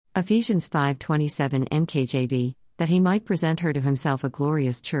Ephesians 5:27 NKJV, that he might present her to himself a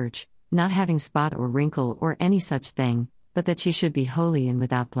glorious church, not having spot or wrinkle or any such thing, but that she should be holy and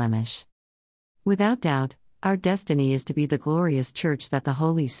without blemish. Without doubt, our destiny is to be the glorious church that the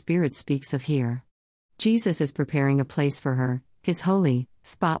Holy Spirit speaks of here. Jesus is preparing a place for her, his holy,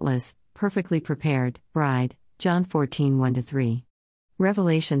 spotless, perfectly prepared bride, John 14:1-3.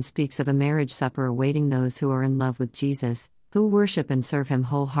 Revelation speaks of a marriage supper awaiting those who are in love with Jesus, who worship and serve him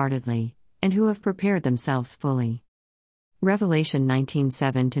wholeheartedly, and who have prepared themselves fully. Revelation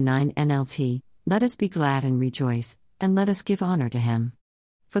 19:7-9 NLT, let us be glad and rejoice, and let us give honor to him.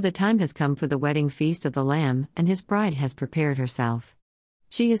 For the time has come for the wedding feast of the Lamb, and his bride has prepared herself.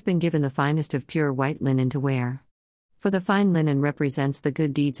 She has been given the finest of pure white linen to wear. For the fine linen represents the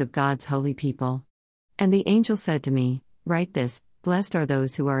good deeds of God's holy people. And the angel said to me, write this, blessed are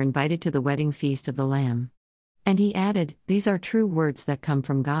those who are invited to the wedding feast of the Lamb. And he added, these are true words that come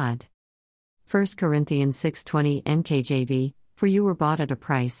from God. 1 Corinthians 6:20 NKJV, for you were bought at a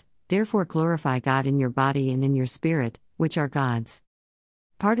price, therefore glorify God in your body and in your spirit, which are God's.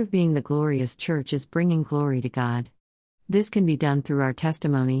 Part of being the glorious church is bringing glory to God. This can be done through our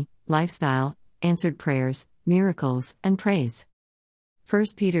testimony, lifestyle, answered prayers, miracles, and praise.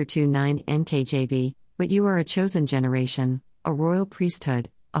 1 Peter 2:9 NKJV, but you are a chosen generation, a royal priesthood,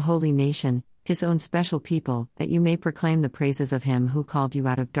 a holy nation, his own special people, that you may proclaim the praises of him who called you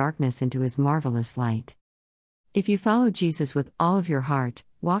out of darkness into his marvelous light. If you follow Jesus with all of your heart,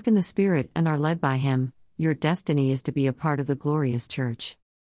 walk in the Spirit and are led by him, your destiny is to be a part of the glorious church.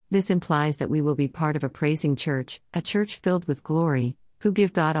 This implies that we will be part of a praising church, a church filled with glory, who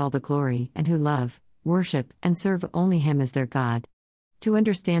give God all the glory and who love, worship, and serve only him as their God. To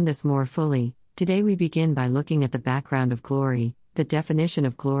understand this more fully, today we begin by looking at the background of glory, the definition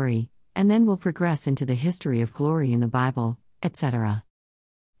of glory, and then we'll progress into the history of glory in the Bible, etc.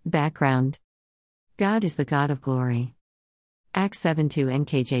 Background. God is the God of glory. Acts 7:2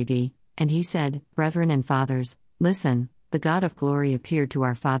 NKJV, and he said, brethren and fathers, listen, the God of glory appeared to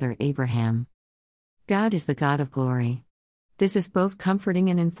our father Abraham. God is the God of glory. This is both comforting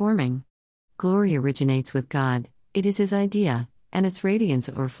and informing. Glory originates with God, it is his idea, and its radiance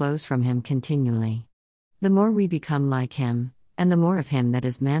overflows from him continually. The more we become like him, and the more of him that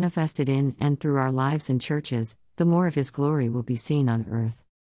is manifested in and through our lives and churches, the more of his glory will be seen on earth.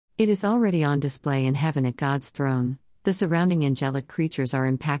 It is already on display in heaven at God's throne. The surrounding angelic creatures are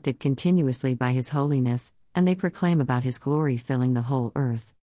impacted continuously by his holiness, and they proclaim about his glory filling the whole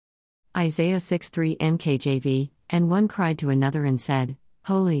earth. Isaiah 6:3 NKJV, and one cried to another and said,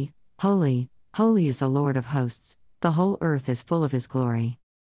 Holy, holy, holy is the Lord of hosts, the whole earth is full of his glory.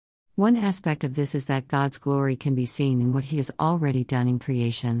 One aspect of this is that God's glory can be seen in what he has already done in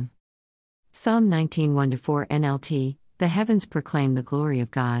creation. Psalm 19:1-4 NLT, the heavens proclaim the glory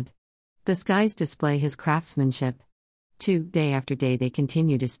of God. The skies display his craftsmanship. 2 Day after day they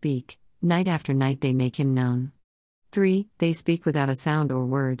continue to speak, night after night they make him known. 3 They speak without a sound or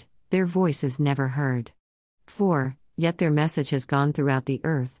word, their voice is never heard. 4 Yet their message has gone throughout the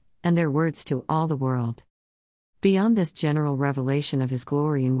earth, and their words to all the world. Beyond this general revelation of his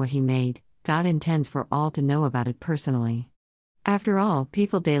glory in what he made, God intends for all to know about it personally. After all,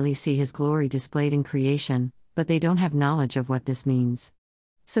 people daily see his glory displayed in creation, but they don't have knowledge of what this means.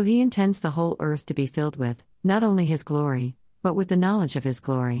 So he intends the whole earth to be filled with, not only his glory, but with the knowledge of his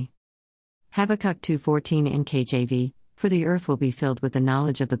glory. Habakkuk 2:14 NKJV, for the earth will be filled with the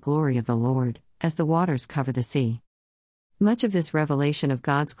knowledge of the glory of the Lord, as the waters cover the sea. Much of this revelation of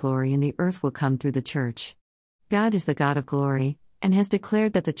God's glory in the earth will come through the church. God is the God of glory, and has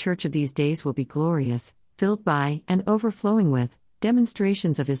declared that the church of these days will be glorious, filled by, and overflowing with,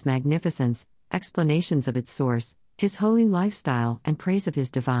 demonstrations of his magnificence, explanations of its source, his holy lifestyle, and praise of his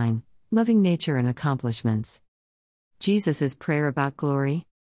divine, loving nature and accomplishments. Jesus' prayer about glory.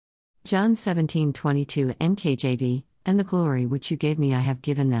 John 17:22 NKJV, and the glory which you gave me I have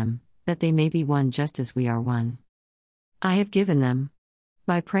given them, that they may be one just as we are one. I have given them.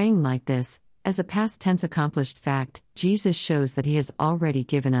 By praying like this, as a past tense accomplished fact, Jesus shows that he has already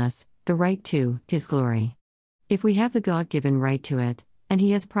given us the right to his glory. If we have the God-given right to it, and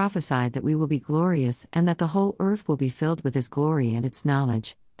he has prophesied that we will be glorious and that the whole earth will be filled with his glory and its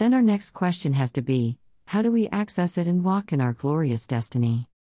knowledge, then our next question has to be, how do we access it and walk in our glorious destiny?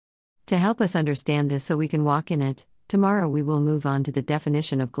 To help us understand this so we can walk in it, tomorrow we will move on to the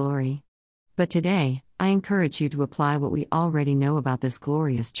definition of glory. But today, I encourage you to apply what we already know about this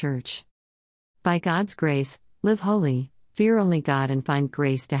glorious church. By God's grace, live holy, fear only God, and find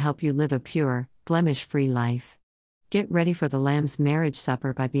grace to help you live a pure, blemish-free life. Get ready for the Lamb's marriage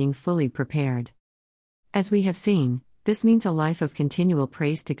supper by being fully prepared. As we have seen, This means a life of continual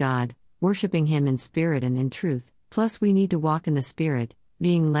praise to God, worshiping Him in spirit and in truth, plus we need to walk in the Spirit,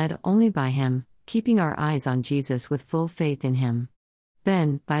 being led only by Him, keeping our eyes on Jesus with full faith in Him.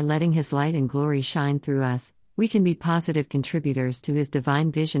 Then, by letting His light and glory shine through us, we can be positive contributors to His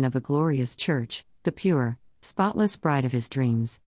divine vision of a glorious church, the pure, spotless bride of His dreams.